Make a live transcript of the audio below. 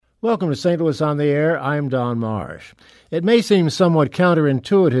Welcome to St. Louis on the Air. I'm Don Marsh. It may seem somewhat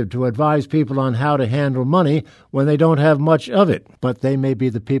counterintuitive to advise people on how to handle money when they don't have much of it, but they may be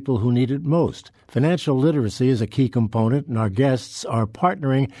the people who need it most. Financial literacy is a key component, and our guests are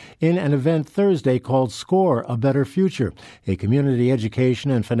partnering in an event Thursday called SCORE, A Better Future, a community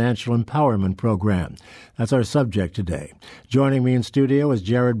education and financial empowerment program. That's our subject today. Joining me in studio is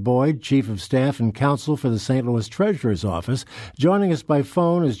Jared Boyd, Chief of Staff and Counsel for the St. Louis Treasurer's Office. Joining us by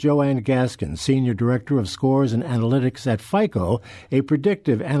phone is Joanne Gaskin, Senior Director of Scores and Analytics at FICO, a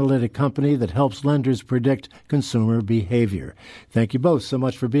predictive analytic company that helps lenders predict consumer behavior. Thank you both so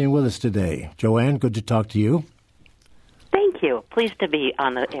much for being with us today. Joanne, good to talk to you. Thank you. Pleased to be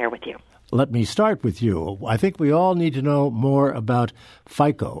on the air with you. Let me start with you. I think we all need to know more about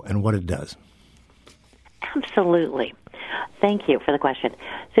FICO and what it does. Absolutely. Thank you for the question.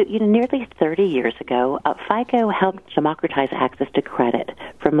 So, nearly 30 years ago, FICO helped democratize access to credit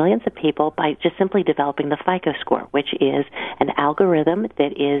for millions of people by just simply developing the FICO score, which is an algorithm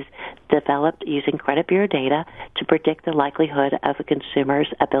that is developed using credit bureau data to predict the likelihood of a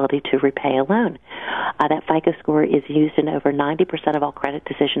consumer's ability to repay a loan. That FICO score is used in over 90% of all credit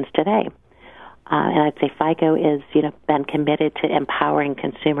decisions today. And I'd say FICO is, been committed to empowering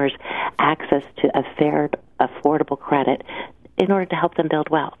consumers access to a fair, affordable credit in order to help them build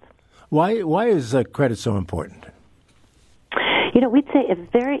wealth. Why is credit so important? We'd say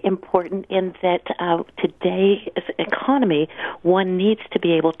it's very important in that today's economy, one needs to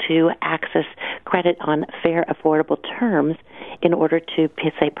be able to access credit on fair, affordable terms in order to,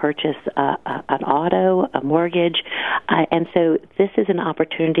 say, purchase an auto, a mortgage. And so this is an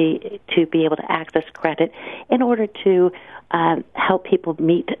opportunity to be able to access credit in order to help people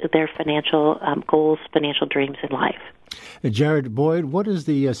meet their financial goals, financial dreams in life. Jared Boyd, what has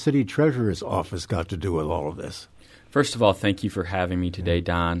the City Treasurer's Office got to do with all of this? First of all, thank you for having me today,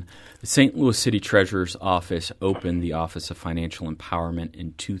 Don. The St. Louis City Treasurer's Office opened the Office of Financial Empowerment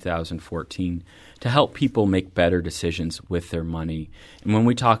in 2014 to help people make better decisions with their money. And when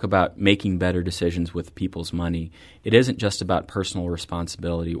we talk about making better decisions with people's money, it isn't just about personal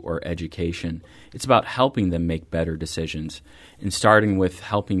responsibility or education. It's about helping them make better decisions. And starting with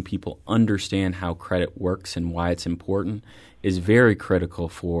helping people understand how credit works and why it's important is very critical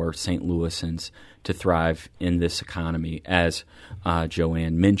for St. Louisans to thrive in this economy, as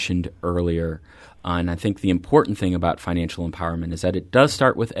Joanne mentioned earlier. And I think the important thing about financial empowerment is that it does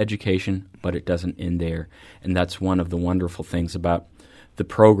start with education, but it doesn't end there. And that's one of the wonderful things about the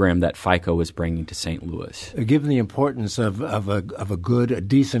program that FICO is bringing to St. Louis. Given the importance of a good, a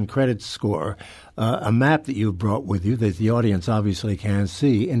decent credit score, a map that you brought with you that the audience obviously can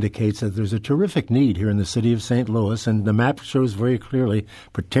see indicates that there's a terrific need here in the city of St. Louis, and the map shows very clearly,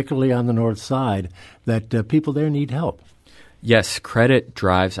 particularly on the north side, that people there need help. Yes, credit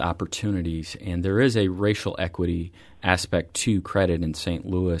drives opportunities, and there is a racial equity aspect to credit in St.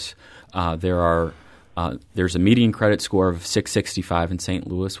 Louis. There's a median credit score of 665 in St.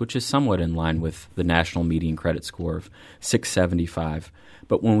 Louis, which is somewhat in line with the national median credit score of 675.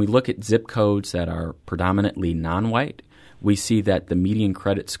 But when we look at zip codes that are predominantly non-white, we see that the median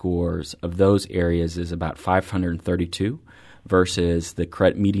credit scores of those areas is about 532 versus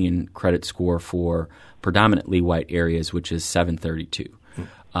the median credit score for predominantly white areas, which is 732.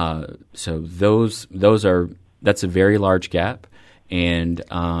 So that's a very large gap. And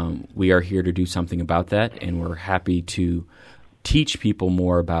we are here to do something about that, and we're happy to teach people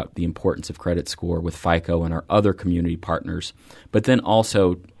more about the importance of credit score with FICO and our other community partners, but then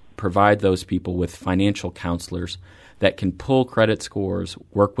also provide those people with financial counselors that can pull credit scores,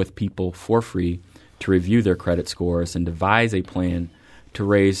 work with people for free to review their credit scores, and devise a plan to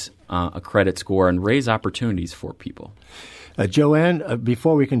raise a credit score and raise opportunities for people. Joanne,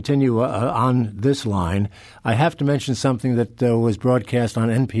 before we continue on this line, I have to mention something that was broadcast on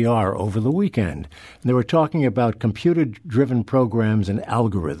NPR over the weekend. And they were talking about computer-driven programs and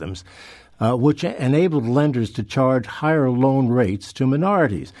algorithms, which enabled lenders to charge higher loan rates to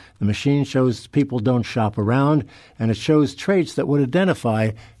minorities. The machine shows people don't shop around, and it shows traits that would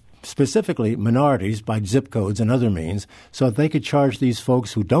identify specifically minorities by zip codes and other means, so that they could charge these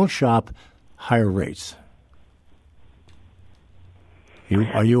folks who don't shop higher rates.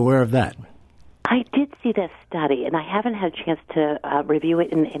 Are you aware of that? I did see this study, and I haven't had a chance to review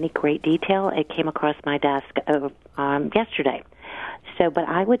it in any great detail. It came across my desk yesterday. But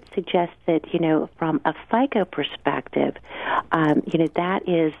I would suggest that, from a FICO perspective, that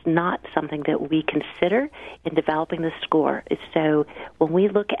is not something that we consider in developing the score. So when we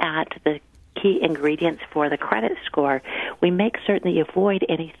look at the key ingredients for the credit score, we make certain that you avoid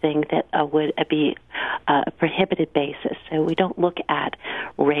anything that would be a prohibited basis. So we don't look at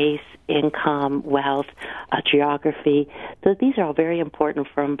race, income, wealth, geography. So these are all very important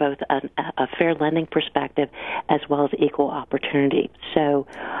from both a fair lending perspective as well as equal opportunity. So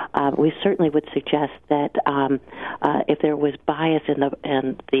we certainly would suggest that if there was bias in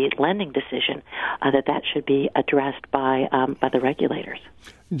the lending decision, that should be addressed by the regulators.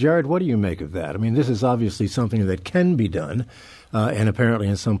 Jared, what do you make of that? I mean, this is obviously something that can be done, and apparently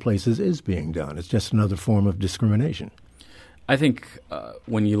in some places is being done. It's just another form of discrimination. I think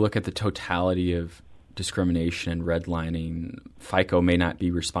when you look at the totality of discrimination and redlining, FICO may not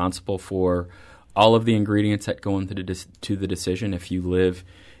be responsible for all of the ingredients that go into the decision. If you live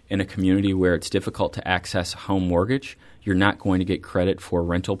in a community where it's difficult to access a home mortgage, you're not going to get credit for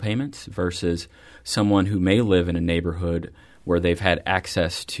rental payments versus someone who may live in a neighborhood where they've had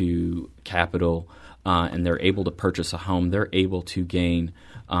access to capital and they're able to purchase a home. They're able to gain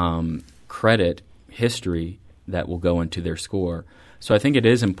credit history that will go into their score. So I think it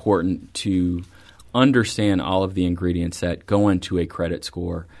is important to understand all of the ingredients that go into a credit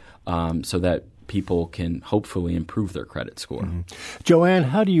score so that people can hopefully improve their credit score. Mm-hmm. Joanne,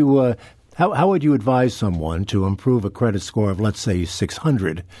 how do you how would you advise someone to improve a credit score of, let's say,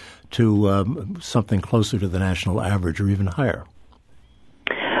 600 to something closer to the national average or even higher?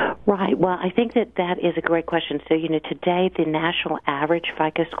 Right. Well, I think that is a great question. So, today the national average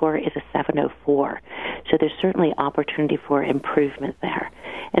FICO score is a 704. So there's certainly opportunity for improvement there.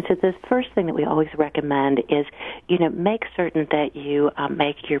 And so the first thing that we always recommend is, make certain that you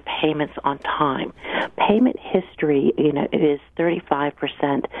make your payments on time. Payment history, is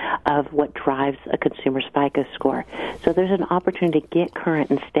 35% of what drives a consumer's FICO score. So there's an opportunity to get current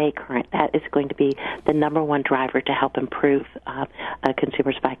and stay current. That is going to be the number one driver to help improve a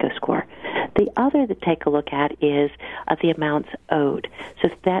consumer's FICO score. The other to take a look at is the amounts owed. So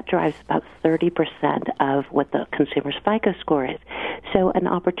that drives about 30% of what the consumer's FICO score is. So an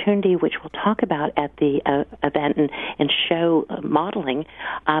opportunity, which we'll talk about at the event and show modeling,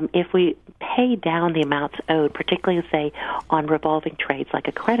 if we pay down the amounts owed, particularly, say, on revolving trades like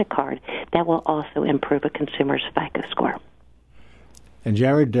a credit card, that will also improve a consumer's FICO score. And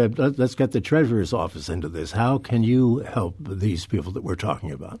Jared, let's get the Treasurer's Office into this. How can you help these people that we're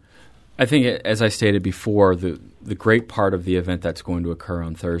talking about? I think, as I stated before, the great part of the event that's going to occur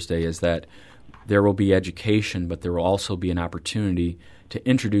on Thursday is that there will be education, but there will also be an opportunity to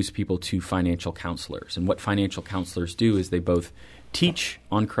introduce people to financial counselors. And what financial counselors do is they both teach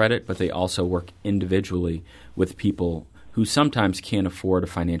on credit, but they also work individually with people who sometimes can't afford a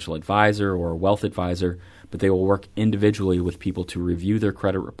financial advisor or a wealth advisor, but they will work individually with people to review their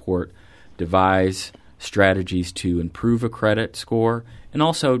credit report, devise strategies to improve a credit score, and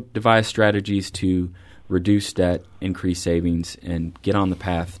also devise strategies to reduce debt, increase savings, and get on the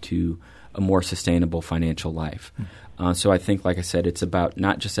path to a more sustainable financial life. So I think, like I said, it's about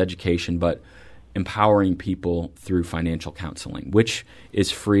not just education, but empowering people through financial counseling, which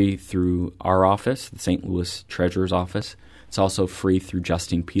is free through our office, the St. Louis Treasurer's Office. It's also free through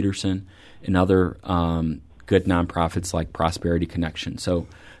Justine Peterson and other good nonprofits like Prosperity Connection. So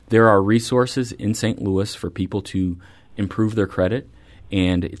there are resources in St. Louis for people to improve their credit,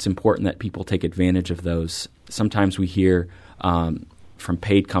 and it's important that people take advantage of those. Sometimes we hear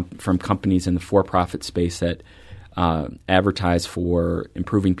from companies in the for-profit space that advertise for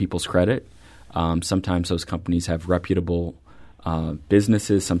improving people's credit. Sometimes those companies have reputable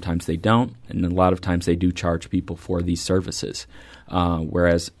businesses. Sometimes they don't. And a lot of times they do charge people for these services,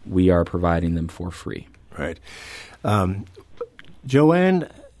 whereas we are providing them for free. Right. Joanne,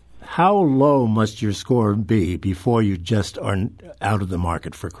 how low must your score be before you just are out of the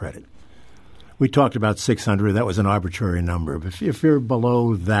market for credit? We talked about 600. That was an arbitrary number. But if you're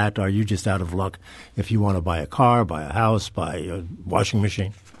below that, are you just out of luck if you want to buy a car, buy a house, buy a washing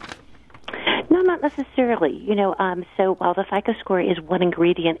machine? No, not necessarily. So while the FICO score is one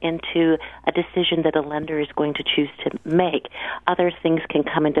ingredient into a decision that a lender is going to choose to make, other things can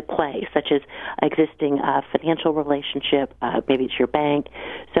come into play, such as existing financial relationship, maybe it's your bank.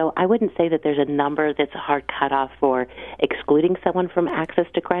 So I wouldn't say that there's a number that's a hard cutoff for excluding someone from access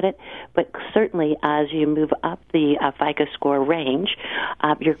to credit, but certainly as you move up the FICO score range,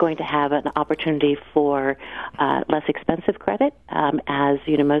 you're going to have an opportunity for less expensive credit, as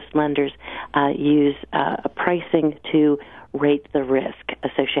most lenders use pricing to rate the risk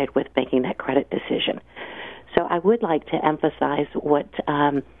associated with making that credit decision. So I would like to emphasize what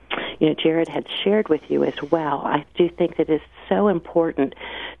Jared had shared with you as well. I do think that it's so important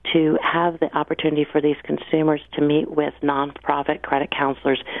to have the opportunity for these consumers to meet with nonprofit credit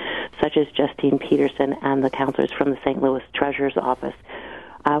counselors such as Justine Peterson and the counselors from the St. Louis Treasurer's Office.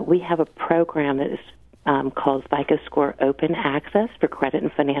 We have a program that is called FICO Score Open Access for Credit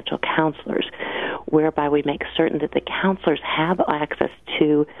and Financial Counselors, whereby we make certain that the counselors have access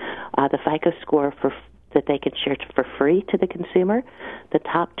to the FICO score that they can share for free to the consumer, the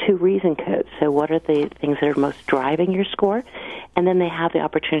top 2 reason codes. So what are the things that are most driving your score? And then they have the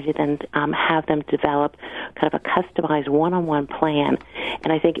opportunity to then have them develop kind of a customized one-on-one plan.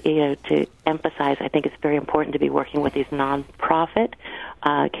 And I think, to emphasize, I think it's very important to be working with these nonprofit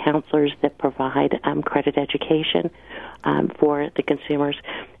counselors that provide credit education for the consumers.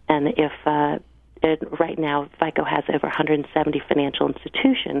 And if right now, FICO has over 170 financial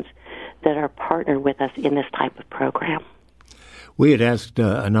institutions that are partnered with us in this type of program. We had asked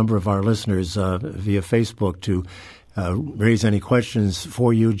a number of our listeners via Facebook to raise any questions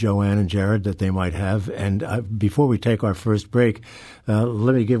for you, Joanne and Jared, that they might have. And before we take our first break,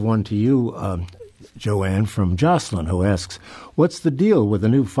 let me give one to you, Joanne, from Jocelyn, who asks, what's the deal with the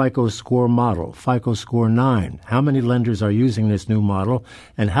new FICO score model, FICO Score 9? How many lenders are using this new model,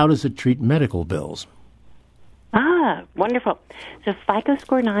 and how does it treat medical bills? Wonderful. So FICO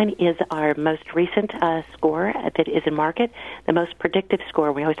Score 9 is our most recent score that is in market, the most predictive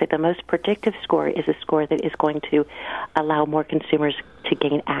score. We always say the most predictive score is a score that is going to allow more consumers to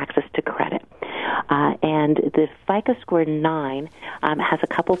gain access to credit. And the FICO Score 9 has a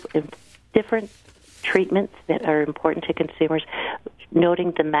couple of different treatments that are important to consumers.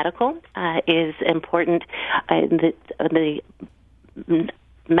 Noting the medical is important. The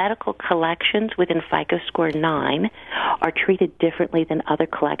medical collections within FICO Score 9 are treated differently than other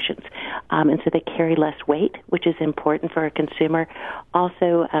collections, and so they carry less weight, which is important for a consumer.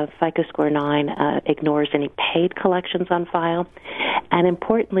 Also, FICO Score 9 ignores any paid collections on file, and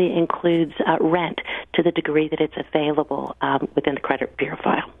importantly includes rent to the degree that it's available within the credit bureau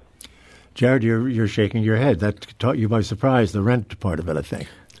file. Jared, you're shaking your head. That caught you by surprise, the rent part of it, I think.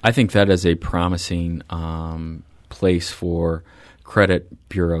 I think that is a promising place for credit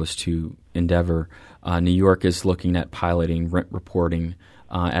bureaus to endeavor. New York is looking at piloting rent reporting.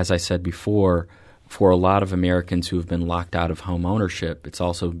 As I said before, for a lot of Americans who have been locked out of home ownership, it's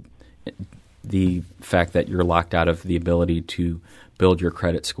also the fact that you're locked out of the ability to build your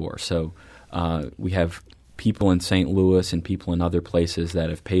credit score. So we have people in St. Louis and people in other places that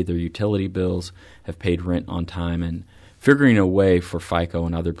have paid their utility bills, have paid rent on time, and figuring a way for FICO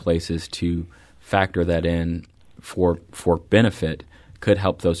and other places to factor that in for benefit could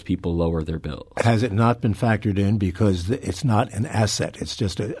help those people lower their bills. Has it not been factored in because it's not an asset? It's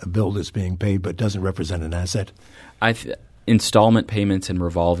just a bill that's being paid but doesn't represent an asset? Installment payments and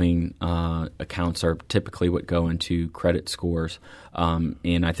revolving accounts are typically what go into credit scores.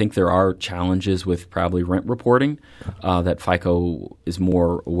 And I think there are challenges with probably rent reporting that FICO is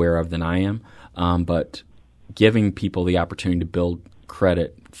more aware of than I am. But giving people the opportunity to build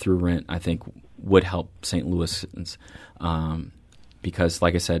credit through rent, I think, would help St. Louisans because,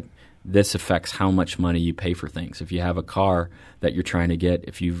 like I said, this affects how much money you pay for things. If you have a car that you're trying to get,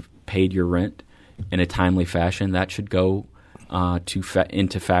 if you've paid your rent in a timely fashion, that should go into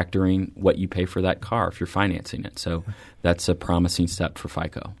factoring what you pay for that car if you're financing it. So that's a promising step for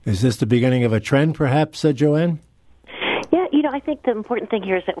FICO. Is this the beginning of a trend, perhaps, Joanne? Yeah, I think the important thing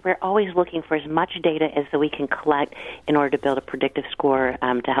here is that we're always looking for as much data as we can collect in order to build a predictive score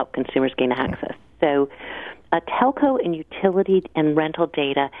to help consumers gain access. So telco and utility and rental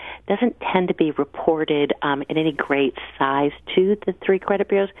data doesn't tend to be reported in any great size to the three credit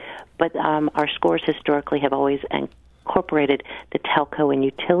bureaus, but our scores historically have always incorporated the telco and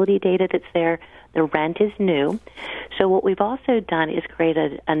utility data that's there. The rent is new. So what we've also done is create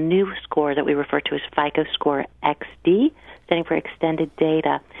a new score that we refer to as FICO Score XD, standing for Extended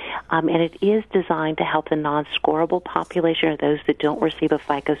Data. And it is designed to help the non-scorable population, or those that don't receive a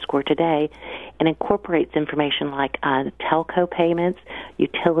FICO score today, and incorporates information like telco payments,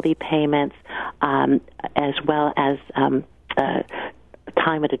 utility payments, as well as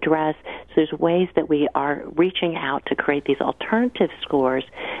time and address. So there's ways that we are reaching out to create these alternative scores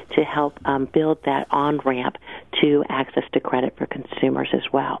to help build that on-ramp to access to credit for consumers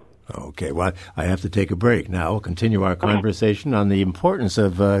as well. Okay, well, I have to take a break now. We'll continue our conversation on the importance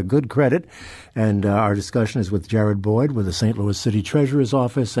of good credit. And our discussion is with Jared Boyd with the St. Louis City Treasurer's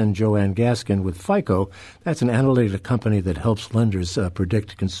Office and Joanne Gaskin with FICO. That's an analytic company that helps lenders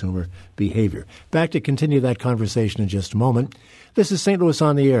predict consumer behavior. Back to continue that conversation in just a moment. This is St. Louis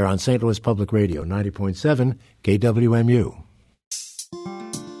on the Air on St. Louis Public Radio, 90.7 KWMU.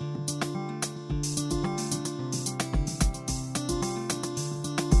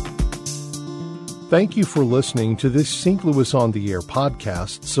 Thank you for listening to this St. Louis on the Air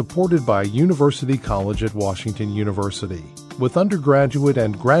podcast supported by University College at Washington University, with undergraduate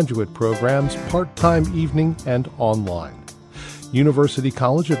and graduate programs part-time, evening, and online. University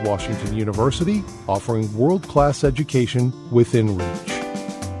College at Washington University, offering world-class education within reach.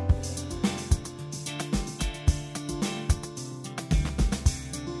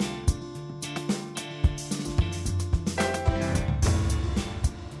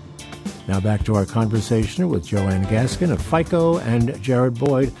 Now back to our conversation with Joanne Gaskin of FICO and Jared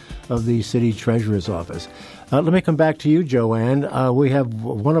Boyd of the City Treasurer's Office. Let me come back to you, Joanne. We have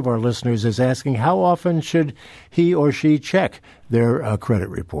one of our listeners is asking, how often should he or she check their credit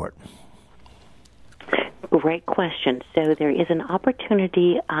report? Great question. So there is an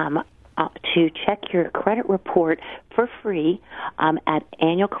opportunity to check your credit report for free at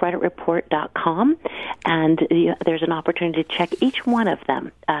annualcreditreport.com, and there's an opportunity to check each one of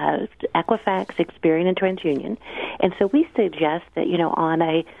them, Equifax, Experian, and TransUnion. And so we suggest that, on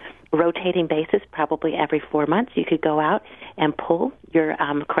a rotating basis, probably every 4 months, you could go out and pull your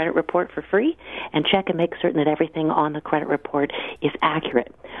credit report for free and check and make certain that everything on the credit report is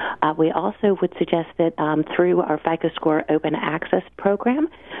accurate. We also would suggest that through our FICO Score Open Access program,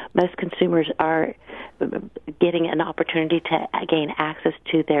 most consumers are getting an opportunity to gain access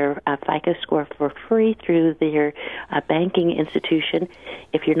to their FICO score for free through their banking institution.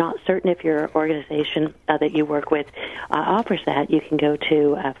 If you're not certain if your organization that you work with offers that, you can go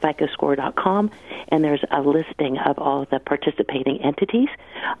to FICOscore.com, and there's a listing of all the participating entities,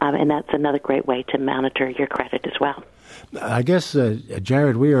 and that's another great way to monitor your credit as well. I guess,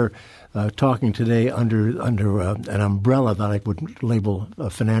 Jared, we are talking today under an umbrella that I would label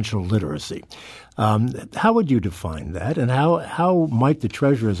financial literacy. How would you define that, and how might the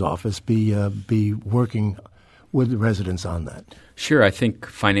Treasurer's Office be working with the residents on that? Sure. I think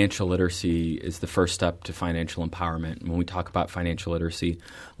financial literacy is the first step to financial empowerment. When we talk about financial literacy,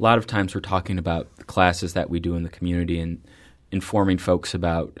 a lot of times we're talking about the classes that we do in the community and informing folks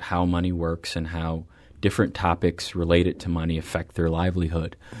about how money works and how different topics related to money affect their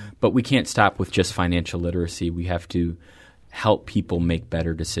livelihood. But we can't stop with just financial literacy. We have to help people make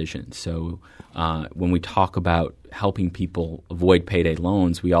better decisions. So when we talk about helping people avoid payday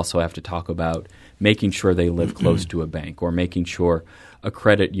loans, we also have to talk about making sure they live close to a bank or making sure a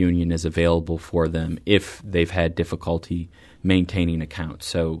credit union is available for them if they've had difficulty maintaining accounts.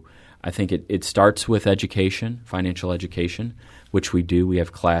 So I think it starts with education, financial education, which we do. We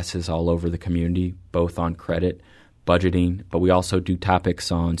have classes all over the community, both on credit, budgeting, but we also do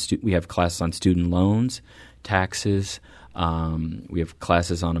topics on we have classes on student loans, taxes. We have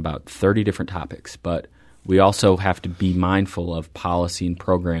classes on about 30 different topics, but we also have to be mindful of policy and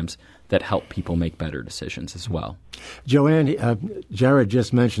programs that help people make better decisions as well. Joanne, Jared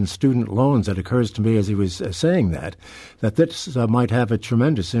just mentioned student loans. It occurs to me as he was saying that this might have a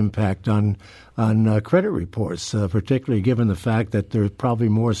tremendous impact on credit reports, particularly given the fact that there are probably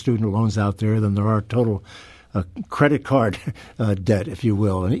more student loans out there than there are total credit card debt, if you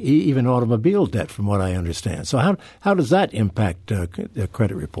will, and even automobile debt, from what I understand. So how does that impact the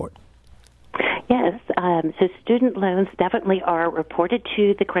credit report? Yes, so student loans definitely are reported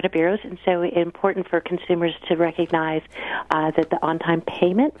to the credit bureaus, and so it's important for consumers to recognize that the on-time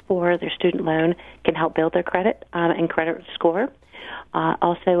payment for their student loan can help build their credit and credit score.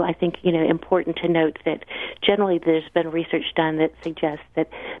 Also, I think, important to note that generally there's been research done that suggests that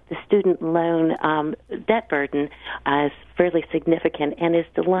the student loan debt burden is fairly significant and is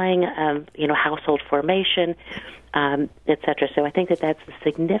delaying, household formation, et cetera. So I think that's a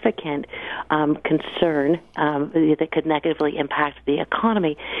significant concern that could negatively impact the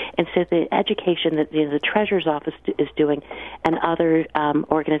economy. And so the education that the Treasurer's Office is doing and other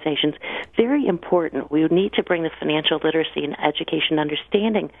organizations, very important. We need to bring the financial literacy and education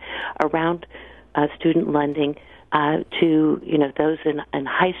understanding around student lending to those in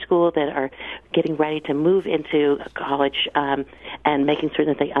high school that are getting ready to move into college and making certain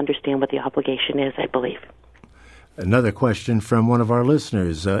that they understand what the obligation is, I believe. Another question from one of our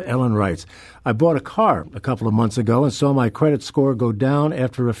listeners. Ellen writes, I bought a car a couple of months ago and saw my credit score go down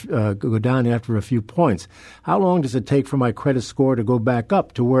after a few points. How long does it take for my credit score to go back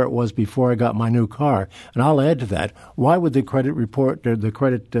up to where it was before I got my new car? And I'll add to that, why would the credit report, the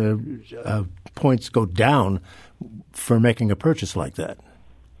credit points go down for making a purchase like that?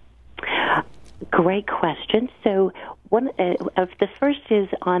 Great question. So One of the first is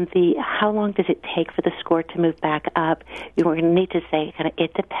on the how long does it take for the score to move back up. We're going to need to say kind of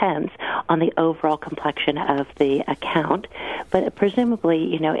it depends on the overall complexion of the account, but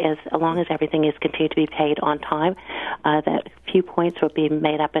presumably, as long as everything is continued to be paid on time, that few points will be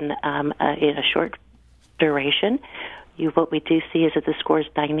made up in a short duration. What we do see is that the score is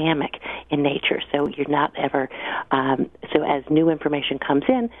dynamic in nature, so you're not ever, so as new information comes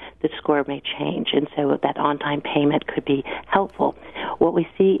in, the score may change, and so that on-time payment could be helpful. What we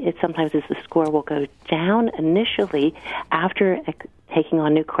see is sometimes is the score will go down initially after taking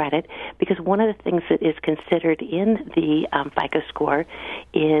on new credit, because one of the things that is considered in the FICO score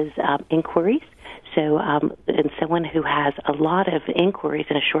is inquiries. So, and someone who has a lot of inquiries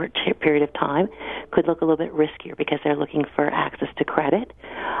in a short period of time could look a little bit riskier because they're looking for access to credit.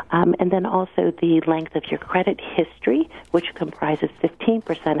 And then also the length of your credit history, which comprises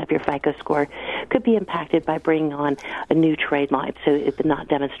 15% of your FICO score, could be impacted by bringing on a new trade line. So it's not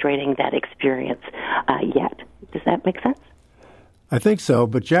demonstrating that experience yet. Does that make sense? I think so.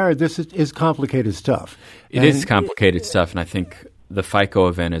 But, Jared, this is complicated stuff. It is complicated stuff, and I think the FICO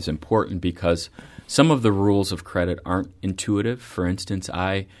event is important because some of the rules of credit aren't intuitive. For instance,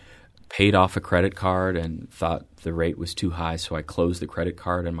 I paid off a credit card and thought the rate was too high, so I closed the credit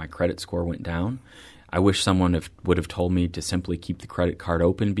card and my credit score went down. I wish someone would have told me to simply keep the credit card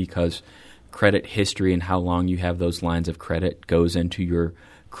open, because credit history and how long you have those lines of credit goes into your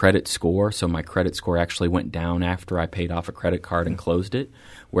credit score. So my credit score actually went down after I paid off a credit card and closed it,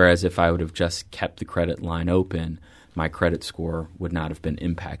 whereas if I would have just kept the credit line open, my credit score would not have been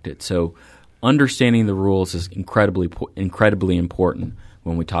impacted. So understanding the rules is incredibly important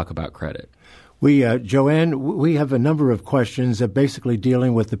when we talk about credit. Joanne, we have a number of questions basically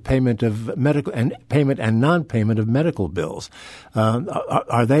dealing with the payment of medical and payment and non-payment of medical bills.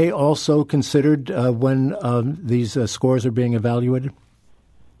 Are they also considered when these scores are being evaluated?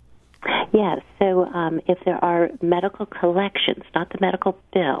 Yes. So if there are medical collections, not the medical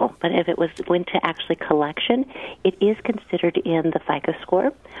bill, but if it went to actually collection, it is considered in the FICO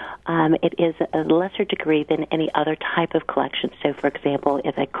score. It is a lesser degree than any other type of collection. So, for example,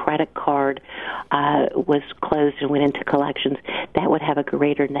 if a credit card was closed and went into collections, that would have a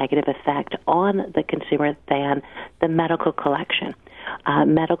greater negative effect on the consumer than the medical collection.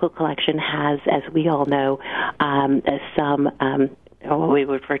 Medical collection has, as we all know, some what we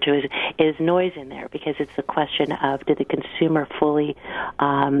refer to is noise in there, because it's the question of did the consumer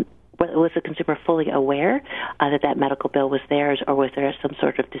was the consumer fully aware that medical bill was theirs, or was there some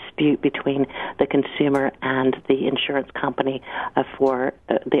sort of dispute between the consumer and the insurance company for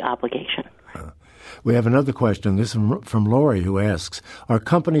the obligation? We have another question. This is from Lori, who asks, are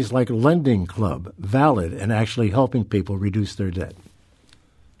companies like Lending Club valid in actually helping people reduce their debt?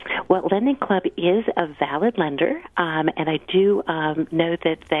 Well, Lending Club is a valid lender, and I do know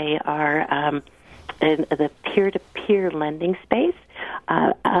that they are in the peer-to-peer lending space.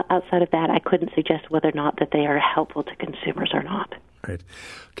 Outside of that, I couldn't suggest whether or not that they are helpful to consumers or not. Right.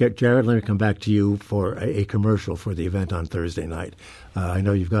 Okay, Jared, let me come back to you for a commercial for the event on Thursday night. I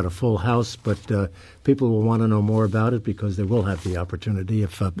know you've got a full house, but people will want to know more about it, because they will have the opportunity,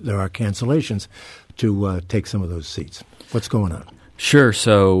 if there are cancellations, to take some of those seats. What's going on? Sure.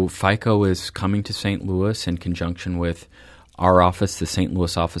 So FICO is coming to St. Louis in conjunction with our office, the St.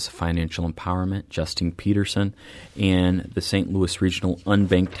 Louis Office of Financial Empowerment, Justine Peterson, and the St. Louis Regional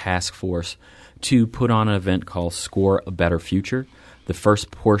Unbanked Task Force to put on an event called Score a Better Future. The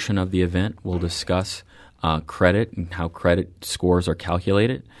first portion of the event will discuss credit and how credit scores are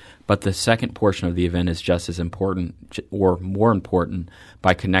calculated. But the second portion of the event is just as important, or more important,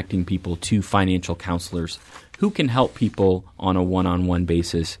 by connecting people to financial counselors who can help people on a one-on-one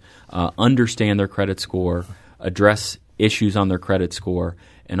basis understand their credit score, address issues on their credit score,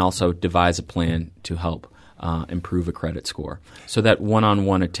 and also devise a plan to help improve a credit score. So that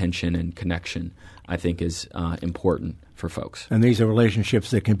one-on-one attention and connection, I think, is important for folks. And these are relationships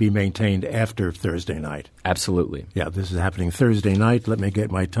that can be maintained after Thursday night. Absolutely. Yeah, this is happening Thursday night. Let me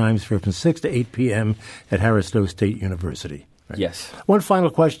get my times from 6 to 8 p.m. at Harris Stowe State University. Right. Yes. One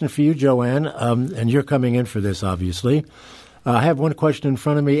final question for you, Joanne, and you're coming in for this, obviously. I have one question in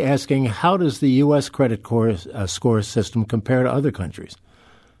front of me asking, how does the U.S. credit score system compare to other countries?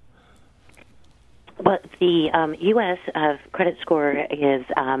 Well, the U.S. credit score is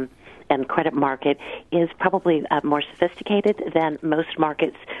and credit market is probably more sophisticated than most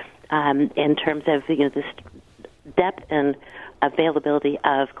markets in terms of the depth and availability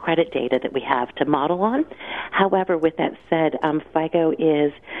of credit data that we have to model on. However, with that said, FICO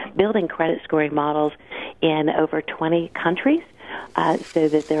is building credit scoring models in over 20 countries. so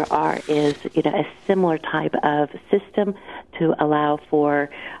that there is a similar type of system to allow for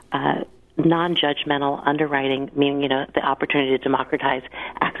non-judgmental underwriting, meaning the opportunity to democratize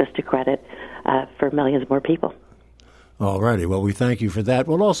access to credit for millions more people. All righty. Well, we thank you for that.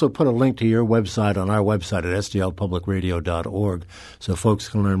 We'll also put a link to your website on our website at stlpublicradio.org so folks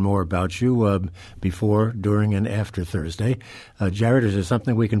can learn more about you before, during, and after Thursday. Jared, is there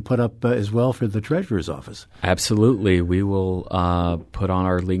something we can put up as well for the Treasurer's Office? Absolutely. We will put on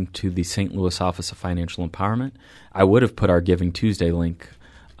our link to the St. Louis Office of Financial Empowerment. I would have put our Giving Tuesday link,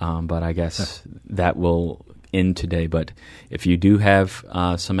 but I guess that will end today. But if you do have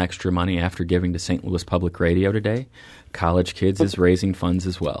some extra money after giving to St. Louis Public Radio today, College Kids is raising funds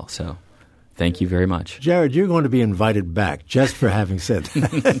as well. So thank you very much. Jared, you're going to be invited back just for having said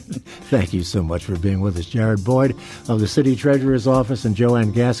that. Thank you so much for being with us. Jared Boyd of the City Treasurer's Office and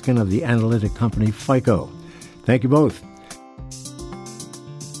Joanne Gaskin of the analytic company FICO. Thank you both.